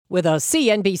With a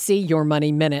CNBC Your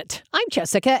Money Minute, I'm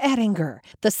Jessica Ettinger.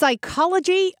 The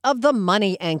psychology of the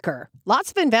money anchor. Lots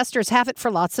of investors have it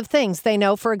for lots of things. They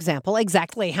know, for example,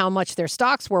 exactly how much their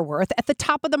stocks were worth at the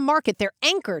top of the market. They're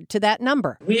anchored to that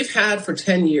number. We've had for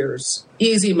 10 years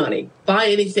easy money. Buy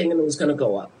anything and it was going to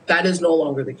go up. That is no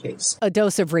longer the case. A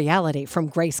dose of reality from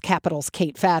Grace Capital's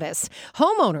Kate Faddis.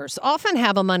 Homeowners often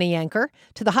have a money anchor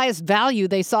to the highest value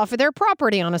they saw for their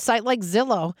property on a site like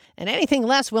Zillow, and anything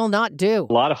less will not do.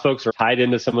 A lot of folks are tied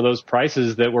into some of those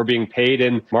prices that were being paid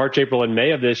in March, April, and May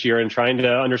of this year and trying to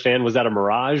understand, was that a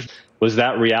mirage? Was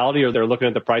that reality? Or they're looking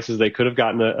at the prices they could have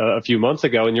gotten a few months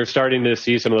ago, and you're starting to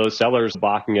see some of those sellers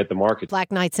balking at the market.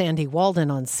 Black Knight's Andy Walden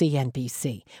on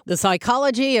CNBC. The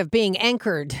psychology of being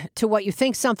anchored to what you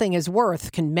think something is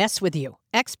worth can mess with you.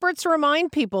 Experts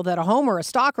remind people that a home or a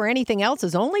stock or anything else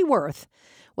is only worth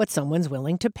what someone's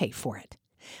willing to pay for it.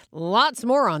 Lots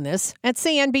more on this at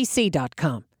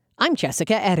CNBC.com. I'm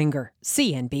Jessica Ettinger,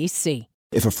 CNBC.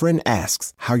 If a friend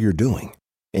asks how you're doing,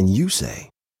 and you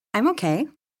say, I'm okay.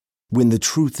 When the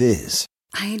truth is,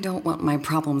 I don't want my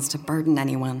problems to burden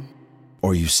anyone.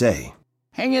 Or you say,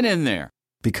 hang it in there.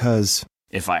 Because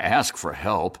if I ask for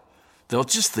help, they'll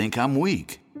just think I'm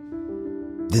weak.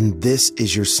 Then this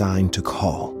is your sign to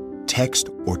call, text,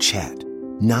 or chat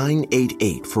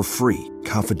 988 for free,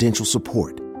 confidential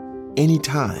support.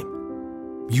 Anytime.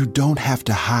 You don't have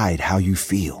to hide how you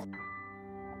feel.